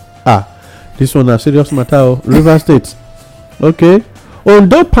Rivers. This one a serious matter. Rivers State. Okay.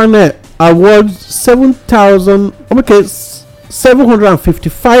 Ondo panel awards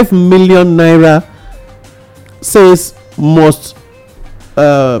 755 million naira. Says most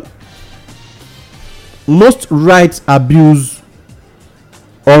rights abuse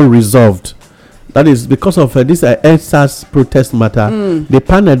unresolved. That is because of this EndSARS protest matter. The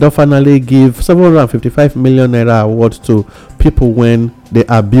panel don finally give 755 million naira award to people when they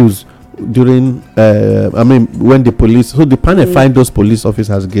abuse during when the police. So the panel find those police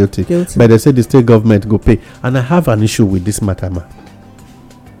officers guilty, but they say the state government go pay. And I have an issue with this matter, man.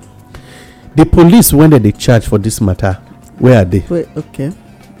 The police, when they charge for this matter, where are they? Wait, okay.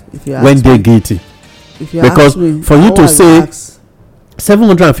 If you when they guilty, because for you to say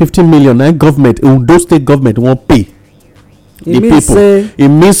 750 million, government, those state government won't pay the people. It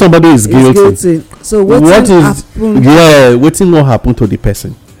means somebody is guilty. So what is happen? Yeah, waiting what happen to the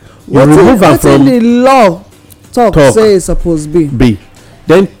person. You remove her from the law talk say it's supposed to be.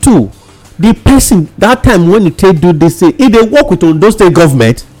 Then 2, the person that time when it take do this, say if they work with those state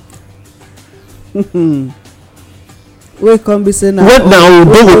government. We can be saying what now?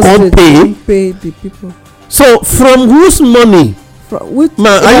 They will come pay the people. So from whose money? Which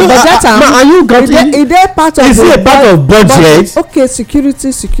are you got it part of is it a part of budget? Okay,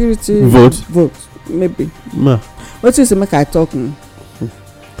 security vote maybe. What is make I talk?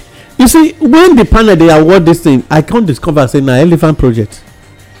 You see, when the panel they award this thing, I can't discover say na elephant project.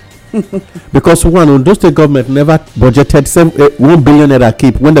 Because one, those state government never budgeted 1 billion naira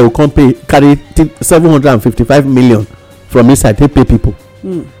keep when they will come carry 755 million from inside to pay people.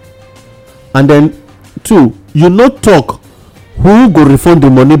 And then 2, you not talk who go refund the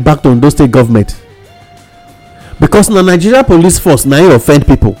money back to those state government, because na Nigeria police force na you offend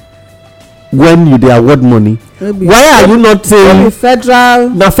people when you dey award money. Why are you not saying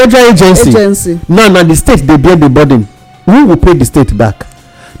federal agency? No, the state dey bear the burden. Who will pay the state back?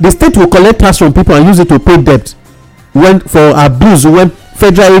 The state will collect tax from people and use it to pay debt when for abuse when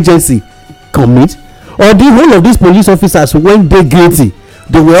federal agency commit, or the whole of these police officers when they guilty,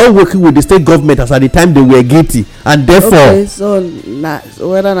 they were all working with the state government as at the time they were guilty, and therefore. Okay, so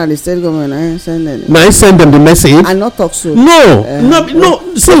whether na the state government I send them the message. I not talk so. No.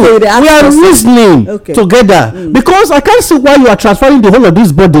 See, we are reasoning together because I can't see why you are transferring the whole of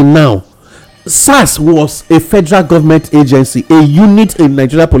this burden now. SARS was a federal government agency, a unit in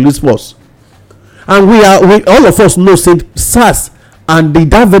Nigeria police force, and we all of us know say SARS and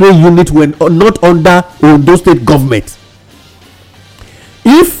that very unit were not under Ondo state government.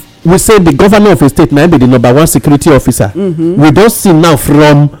 If we say the governor of a state now be the number 1 security officer, we don't see now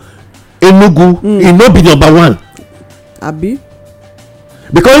from Enugu, he no be number 1. Abi?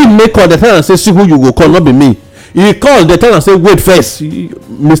 Because he may call the tell and say, see who you go call, not be me. He call the tell and say, wait first,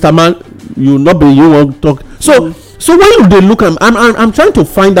 Mr. Man, you not be you won't talk. So when they look at, I'm trying to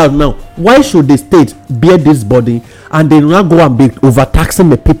find out now, why should the state bear this body and they not go and be overtaxing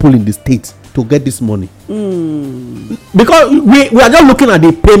the people in the state to get this money? Because we are not looking at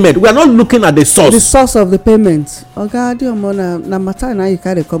the payment, we are not looking at the source of the payment. Na matter now you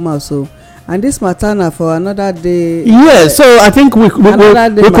carry come out, so and this matter now for another day. Yes, so I think we could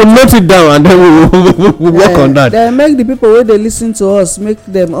note it down and then we work on that. They make the people where they listen to us, make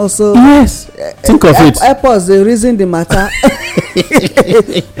them also think of it. Help us they reason the matter.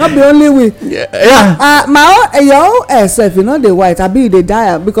 Not the only we. My own your own self, you know the white. I be the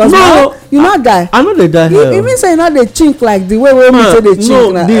die because you not die. I know they die. Even say you know they chink like the way we say they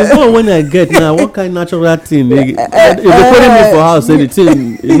chink. No, the one when I get now, what kind of natural thing? If they put me for house, say the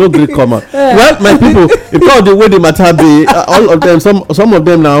thing, you know, great come out. Well, my people, because the way the matter be, all of them, some of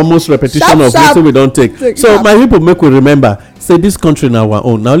them now almost repetition of this, so we don't take. So my people, make we remember, say this country now our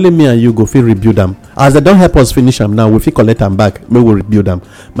own. Now only me and you go feel rebuild them. As they don't help us finish them now, we feel collect them back. May we rebuild them.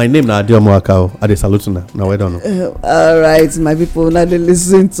 My name now Adiomo Akao. I salute now. Now I don't know. All right, my people. Now they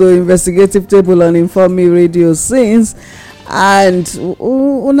listen to Investigative Table on Inform Me Radio since. and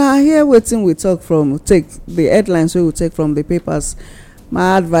una hear wetin we talk from take the headlines wey we take from the papers.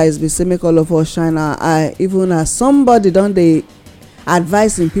 My advice be say make all of us shine our eye, even as somebody don dey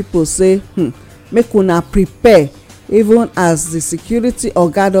advising people say make una prepare, even as the security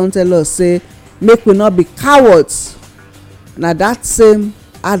oga don tell us say make we not be cowards. Na that same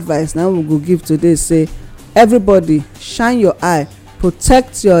advice now we go give today, say everybody shine your eye,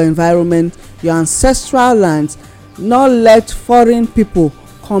 protect your environment, your ancestral lands, not let foreign people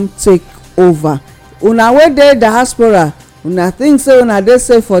come take over. Una wey dey diaspora, una think say una dey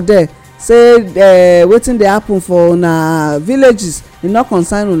safe for there, say wetin dey happen for una villages e no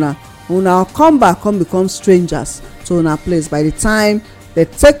concern una. Una come back come become strangers to una place by the time they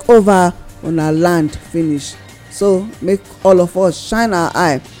take over una land finish. So make all of us shine our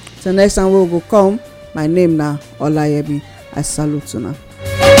eye till next time we go come. My name na Olayemi. I salute una.